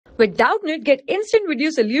With Doubtnut, get instant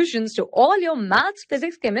video solutions to all your maths,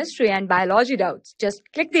 physics, chemistry, and biology doubts. Just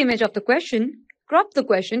click the image of the question, crop the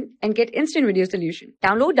question, and get instant video solution.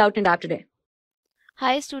 Download Doubtnut app today.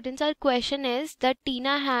 Hi students, our question is that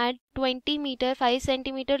Tina had 20 meter 5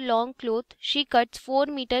 centimeter long cloth. She cuts 4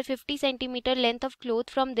 meter 50 centimeter length of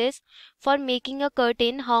cloth from this for making a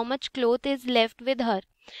curtain. How much cloth is left with her?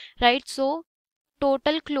 Right, so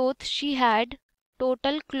total cloth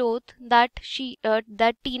that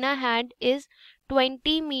Tina had is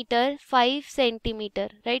 20 meter 5 centimeter,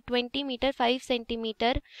 right? 20 meter 5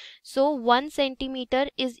 centimeter. So 1 centimeter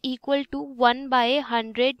is equal to 1 by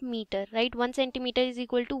 100 meter, right? 1 centimeter is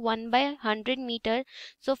equal to 1 by 100 meter.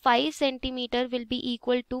 So 5 centimeter will be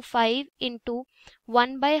equal to 5 into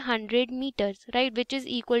 1 by 100 meters, right? Which is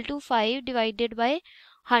equal to 5 divided by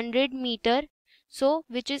 100 meter. So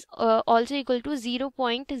which is also equal to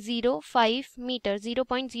 0.05 meter,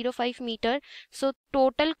 0.05 meter. So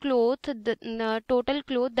total cloth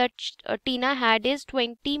that Tina had is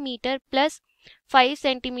 20 meter plus 5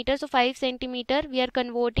 centimeter. So 5 centimeter, we are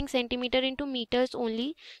converting centimeter into meters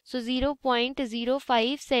only. So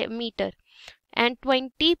 0.05 meter. And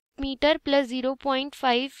 20 meter plus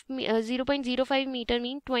 0.05 meter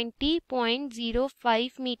mean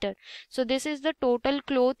 20.05 meter. So this is the total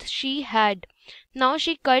cloth she had. Now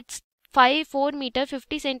she cuts 4 meter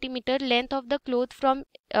 50 centimeter length of the cloth from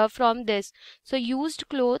this. So used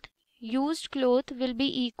cloth will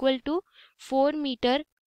be equal to 4 meter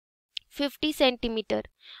 50 centimeter.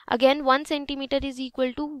 Again 1 centimeter is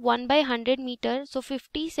equal to 1 by 100 meter. So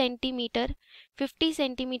 50 centimeter will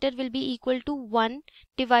be equal to 1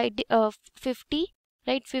 divide 50,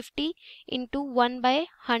 right? 50 into 1 by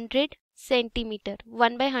 100 centimeter,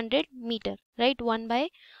 1 by 100 meter, right? 1 by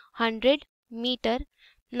 100 meter.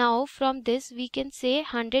 Now from this we can say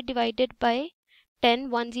 100 divided by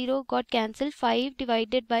 10, 10 got cancelled, 5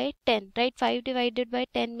 divided by 10, right? 5 divided by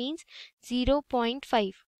 10 means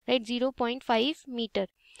 0.5, right? 0.5 meter.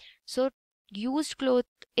 So used cloth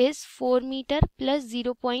is 4 meter plus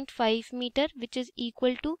 0.5 meter, which is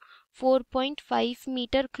equal to 4.5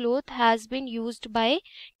 meter cloth has been used by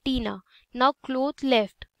Tina. Now cloth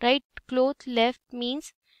left, right? Cloth left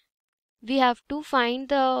means we have to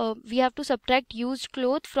subtract used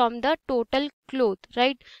cloth from the total cloth,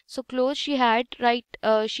 right? So cloth she have right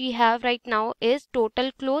now is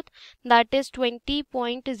total cloth, that is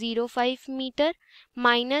 20.05 meter,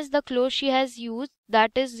 minus the cloth she has used,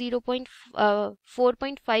 that is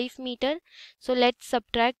 4.5 meter. So let's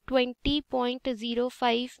subtract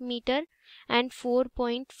 20.05 meter and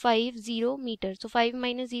 4.50 meter. So 5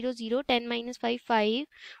 minus 0 0, 10 minus 5 5,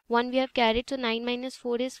 1 we have carried, so 9 minus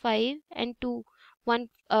 4 is 5, and 2 1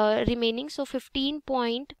 remaining. So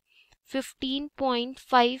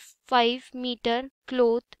 15.55 meter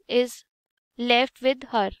cloth is left with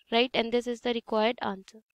her, right? And this is the required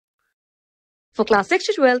answer. For class 6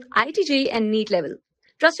 to 12, IIT JEE and NEET level.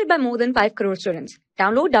 Trusted by more than 5 crore students.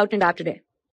 Download Doubtnut app today.